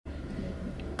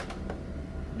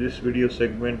This video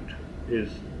segment is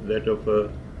that of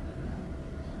a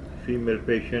female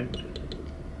patient,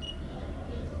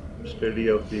 study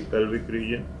of the pelvic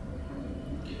region.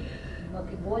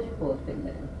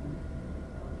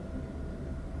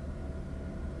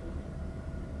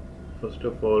 First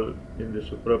of all, in the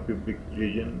suprapubic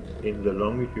region, in the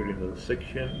longitudinal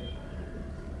section,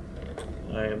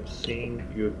 I am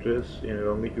seeing uterus in a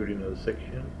longitudinal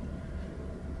section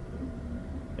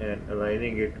and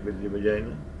aligning it with the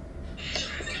vagina.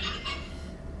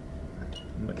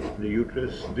 The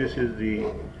uterus, this is the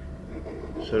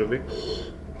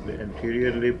cervix, the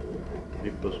anterior lip,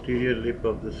 the posterior lip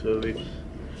of the cervix.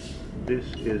 This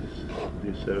is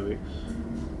the cervix.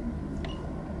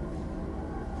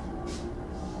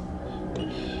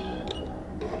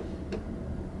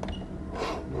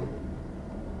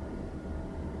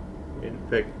 In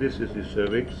fact, this is the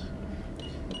cervix.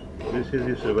 This is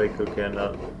the cervical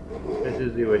canal. This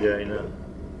is the vagina.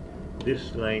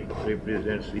 This line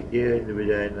represents the air in the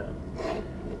vagina.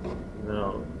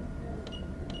 Now,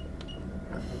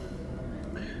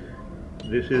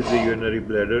 this is the urinary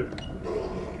bladder.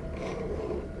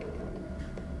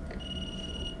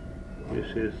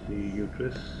 This is the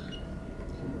uterus.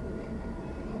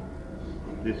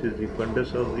 This is the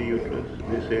fundus of the uterus,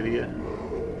 this area.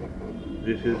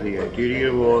 This is the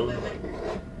anterior wall.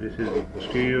 This is the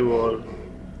posterior wall.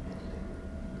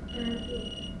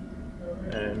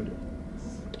 And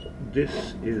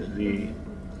this is the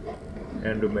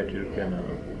endometrial canal.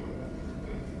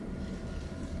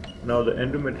 Now the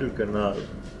endometrial canal,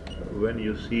 when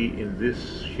you see in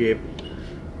this shape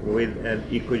with an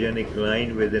echogenic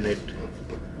line within it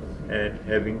and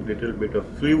having little bit of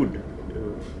fluid,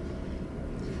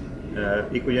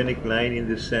 echogenic line in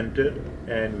the center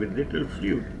and with little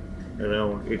fluid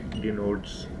around, it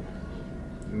denotes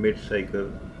mid-cycle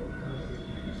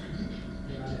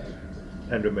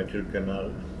endometrial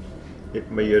canal. It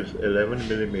measures 11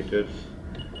 millimeters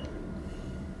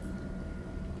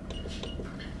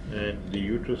and the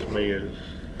uterus measures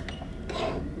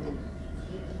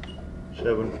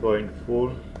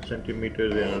 7.4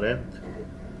 centimeters in length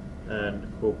and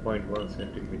 4.1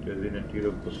 centimeters in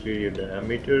anterior posterior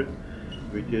diameter,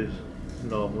 which is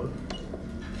normal.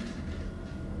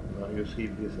 Now you see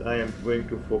this. I am going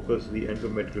to focus the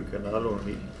endometrial canal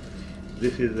only.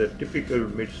 This is a typical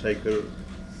mid-cycle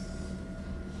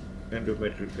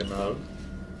endometrial canal.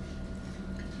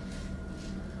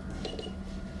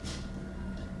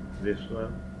 This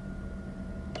one.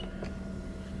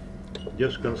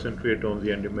 Just concentrate on the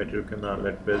endometrial canal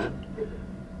at present.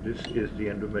 This is the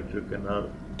endometrial canal.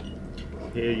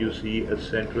 Here you see a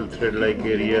central thread-like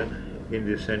area in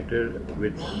the center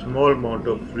with small amount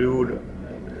of fluid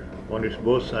on its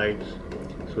both sides.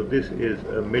 So this is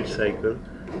a mid-cycle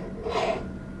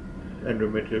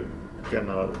endometrial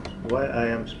canal. Why I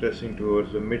am stressing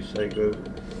towards the mid-cycle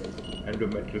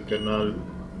endometrial canal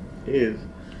is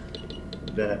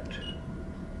that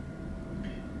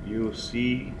you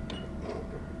see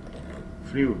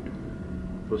fluid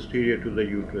posterior to the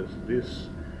uterus. This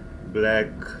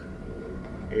black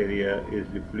area is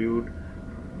the fluid.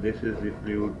 This is the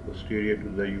fluid posterior to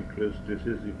the uterus. This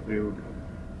is the fluid.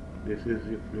 This is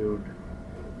the fluid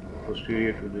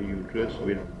posterior to the uterus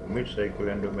with mid-cycle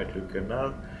endometrial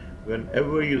canal.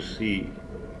 Whenever you see,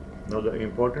 now the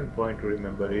important point to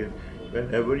remember is,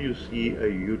 whenever you see a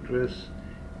uterus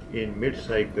in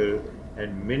mid-cycle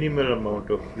and minimal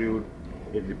amount of fluid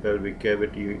in the pelvic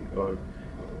cavity, or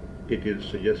it is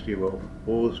suggestive of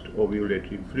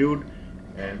post-ovulatory fluid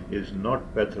and is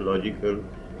not pathological,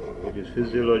 it is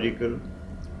physiological.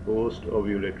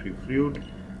 Post-ovulatory fluid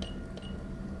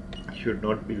should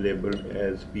not be labeled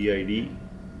as PID,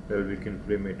 pelvic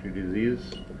inflammatory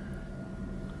disease.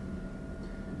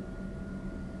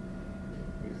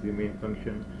 Is the main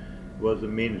function, was the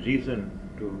main reason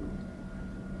to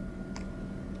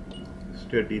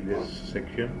study this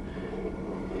section.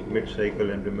 Mid-cycle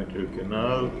endometrial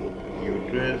canal,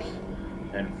 uterus,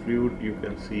 and fluid you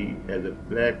can see as a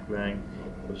black line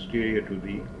posterior to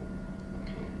the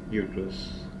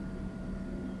uterus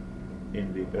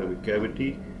in the pelvic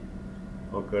cavity,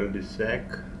 or called the sac.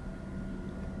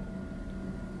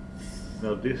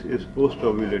 Now this is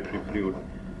post-ovulatory fluid,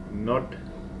 not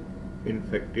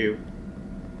infective,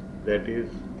 that is,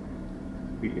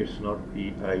 it's not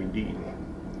PID.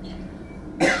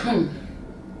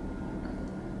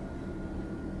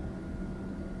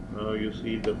 Now you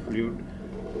see the fluid.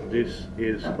 This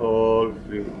is all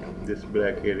fluid. This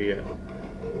black area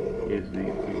is the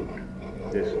fluid.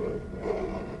 This one.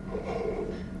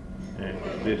 And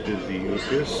this is the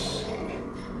uterus.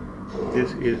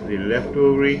 This is the left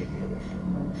ovary.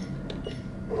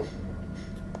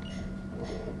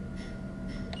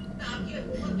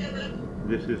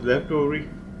 This is left ovary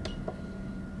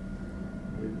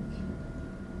with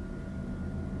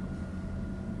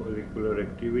follicular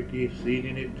activity seen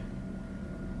in it.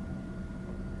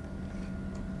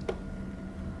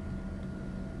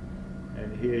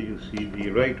 And here you see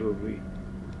the right ovary.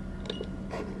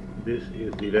 This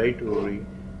is the right ovary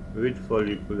with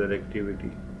follicular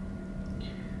activity.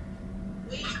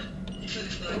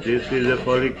 This is a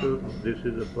follicle,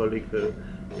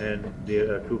 and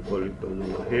there are two follicles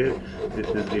over here. This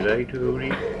is the right ovary,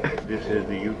 this is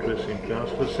the uterus in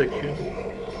transverse section,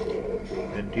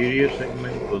 anterior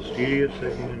segment, posterior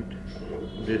segment.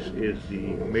 This is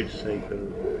the mid-cycle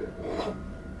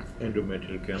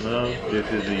endometrial canal, this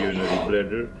is the urinary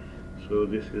bladder. So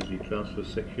this is the transverse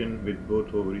section with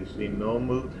both ovaries seen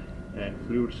normal and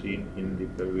fluid seen in the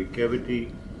pelvic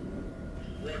cavity.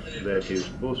 That is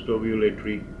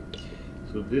post-ovulatory.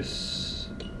 So this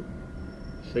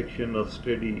section of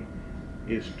study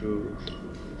is to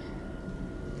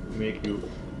make you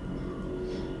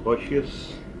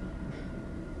cautious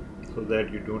so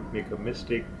that you don't make a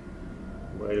mistake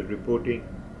while reporting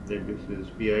that this is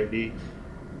PID,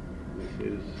 this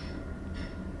is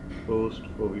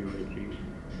post-ovulatory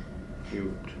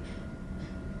fluid.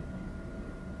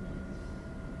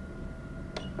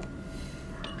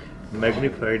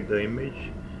 Magnified the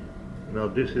image. Now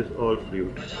this is all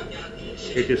fluid.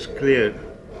 It is clear.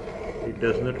 It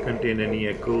does not contain any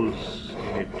echoes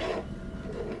in it.